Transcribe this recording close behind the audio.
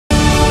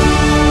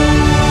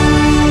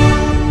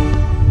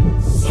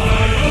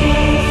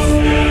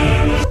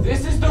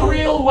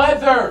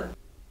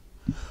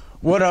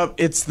What up?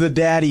 It's the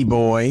daddy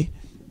boy.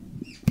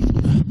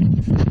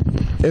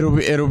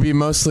 It'll be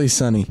mostly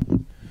sunny.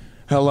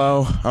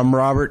 Hello, I'm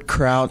Robert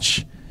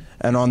Crouch,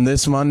 and on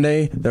this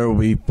Monday there will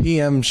be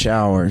PM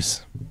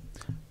showers.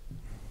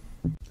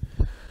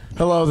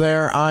 Hello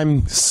there,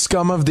 I'm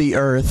scum of the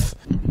earth.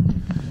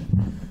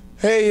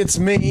 Hey, it's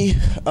me.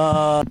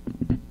 I'm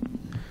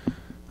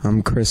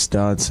Chris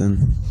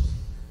Dodson.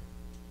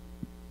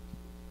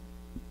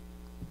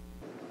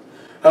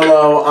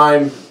 Hello,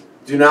 I'm...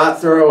 Do not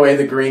throw away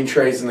the green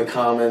trays in the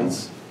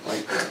commons.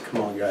 Like,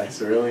 come on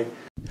guys, really?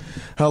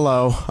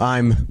 Hello,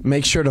 I'm...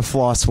 Make sure to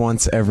floss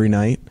once every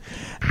night.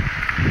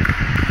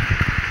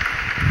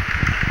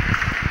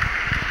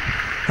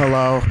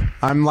 Hello,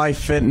 I'm Life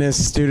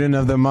Fitness Student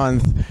of the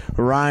Month,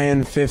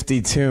 Ryan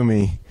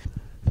 52me.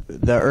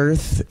 The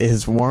earth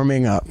is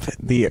warming up.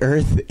 The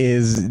earth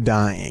is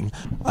dying.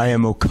 I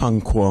am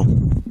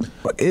Okonkwo.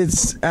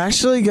 It's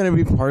actually going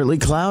to be partly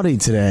cloudy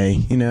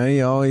today. You know,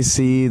 you always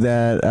see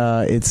that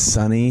it's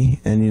sunny,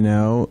 and you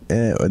know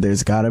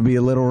there's got to be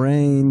a little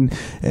rain.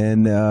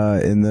 And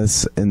in the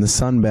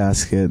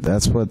sunbasket,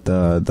 that's what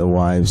the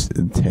wives'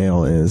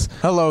 tale is.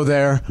 Hello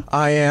there.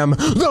 I am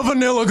the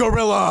Vanilla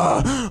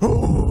Gorilla.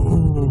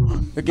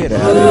 Ooh. Get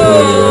out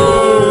of here.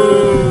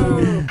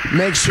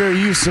 Make sure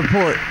you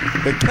support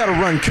the Kettle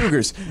Run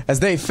Cougars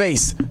as they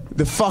face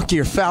the Fuck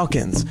Your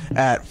Falcons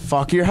at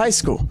Fuck Your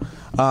Highschool.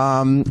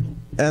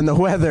 And the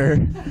weather,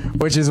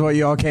 which is what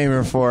you all came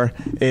here for,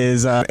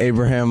 is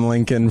Abraham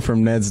Lincoln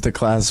from Ned's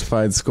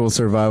Declassified School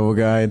Survival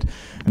Guide.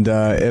 And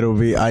it'll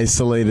be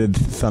isolated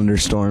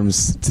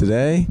thunderstorms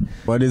today.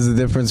 What is the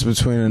difference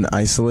between an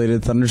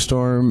isolated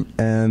thunderstorm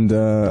and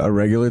a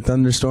regular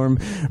thunderstorm?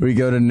 We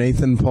go to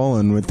Nathan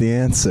Poland with the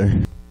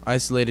answer.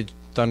 Isolated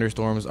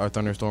thunderstorms are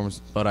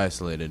thunderstorms, but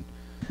isolated.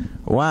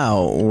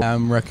 Wow.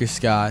 I'm Rutger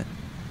Scott.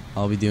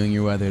 I'll be doing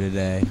your weather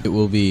today. It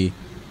will be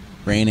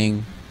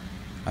raining,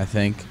 I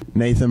think.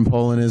 Nathan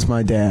Poland is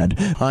my dad.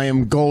 I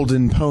am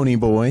Golden Pony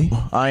Boy.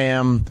 I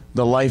am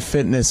the Life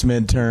Fitness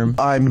midterm.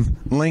 I'm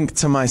linked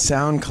to my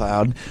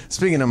SoundCloud.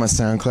 Speaking of my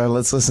SoundCloud,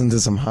 let's listen to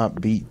some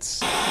hot beats.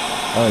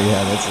 Oh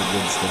yeah, that's the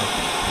good stuff.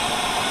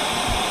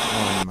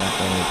 Oh my God.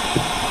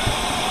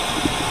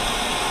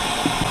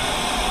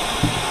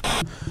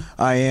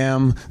 I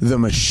am the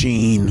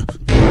machine.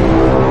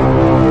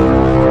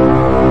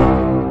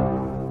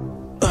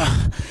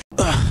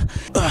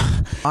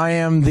 I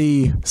am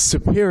the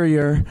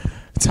superior,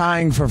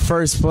 tying for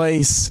first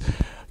place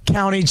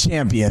county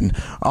champion,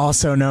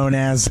 also known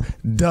as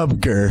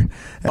Dubker.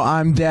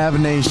 I'm Dab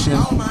Nation.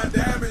 Why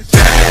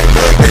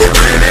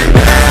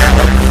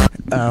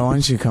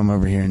don't you come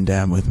over here and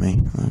dab with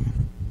me?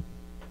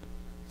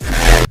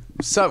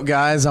 What's up,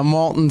 guys? I'm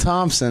Walton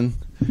Thompson.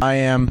 I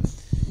am...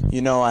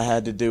 You know I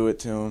had to do it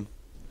to him.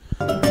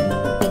 I'm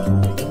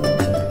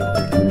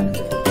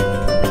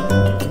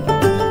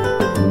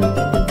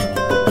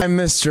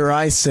Mr.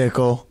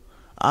 Icicle.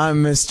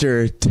 I'm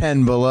Mr.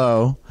 10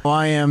 Below.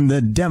 I am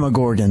the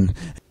Demogorgon.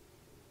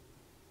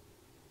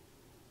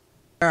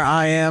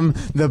 I am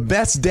the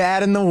best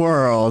dad in the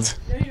world.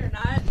 No, you're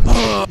not.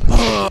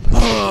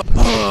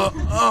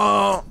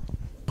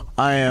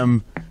 I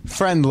am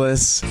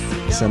friendless,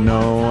 so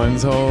no one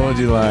told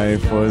you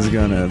life was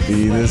gonna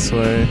be this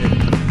way.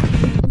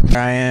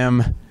 I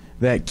am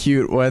that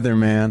cute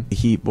weatherman,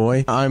 Heat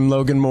Boy. I'm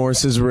Logan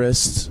Morris's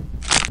wrist.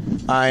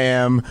 I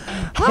am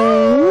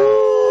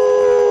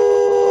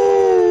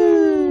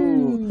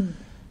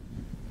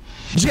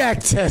Jack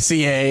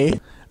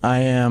Tessier. I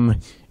am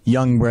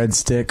Young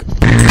Breadstick.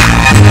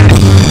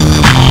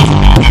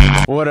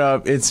 What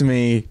up? It's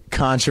me.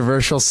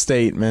 Controversial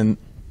statement.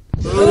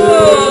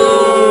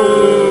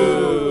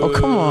 Oh,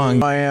 come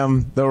on. I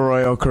am the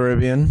Royal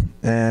Caribbean,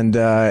 and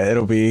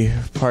it'll be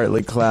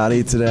partly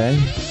cloudy today.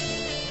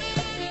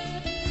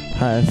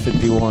 High of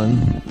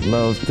 51,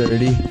 low of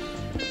 30.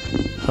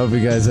 Hope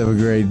you guys have a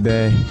great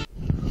day.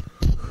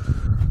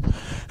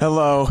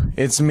 Hello,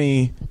 it's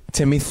me,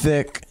 Timmy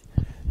Thick,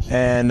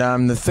 and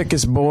I'm the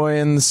thickest boy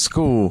in the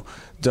school.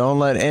 Don't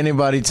let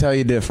anybody tell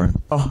you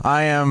different. Oh,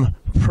 I am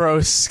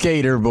Pro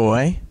Skater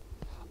Boy.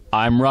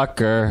 I'm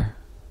Rutger.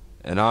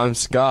 And I'm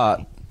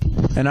Scott.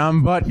 And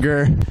I'm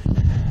Butger.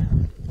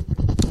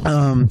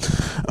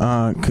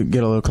 Could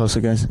get a little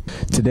closer, guys.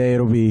 Today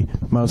it'll be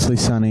mostly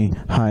sunny,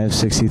 high of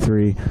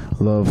 63,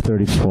 low of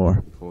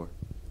 34.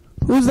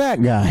 Who's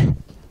that guy?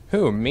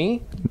 Who,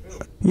 me?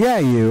 Yeah,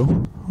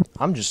 you.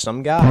 I'm just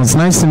some guy. Well, it's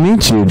nice to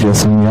meet you,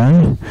 just some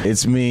guy.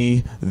 It's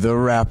me, the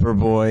rapper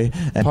boy,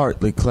 and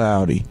partly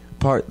cloudy,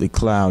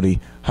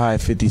 high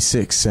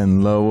 56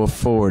 and low of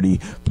 40.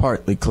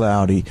 Partly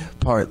cloudy,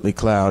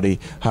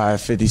 high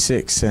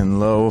 56 and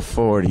low of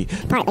 40.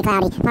 Partly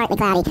cloudy,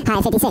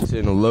 high 56.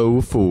 In a low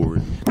of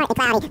 40. Partly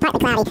cloudy,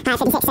 high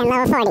 56 and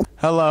low of 40.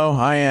 Hello,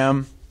 I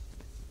am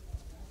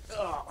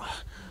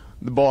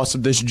the boss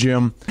of this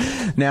gym.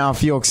 Now,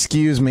 if you'll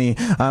excuse me,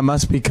 I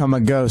must become a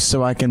ghost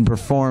so I can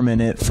perform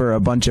in it for a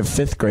bunch of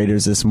 5th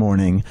graders this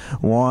morning.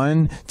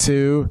 1,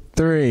 2,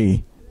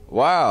 3.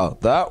 Wow,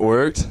 that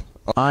worked.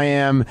 I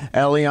am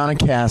Eliana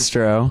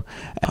Castro.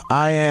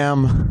 I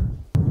am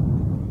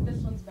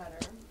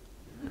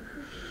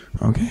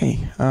Okay.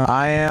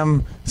 I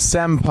am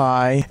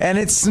Senpai, and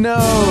it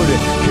snowed!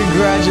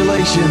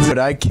 Congratulations!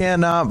 I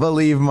cannot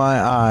believe my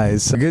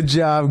eyes. Good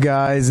job,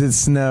 guys. It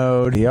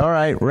snowed.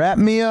 Alright, wrap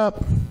me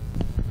up.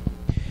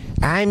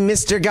 I'm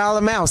Mr.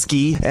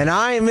 Golemowski, and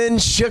I'm in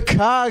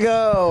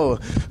Chicago.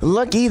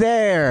 Looky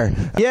there.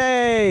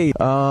 Yay!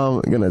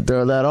 Gonna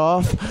throw that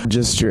off.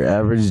 Just your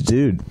average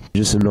dude.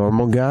 Just a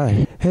normal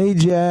guy. Hey,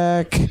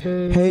 Jack.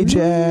 Hey,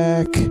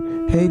 Jack.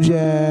 Hey,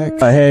 Jack.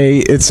 Hey,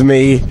 it's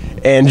me,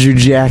 Andrew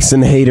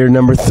Jackson, hater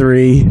number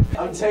 3.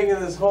 I'm taking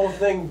this whole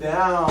thing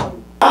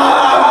down.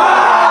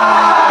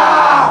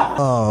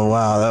 Oh,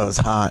 wow, that was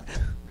hot.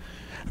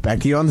 Back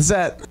to you on the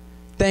set.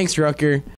 Thanks, Rutger.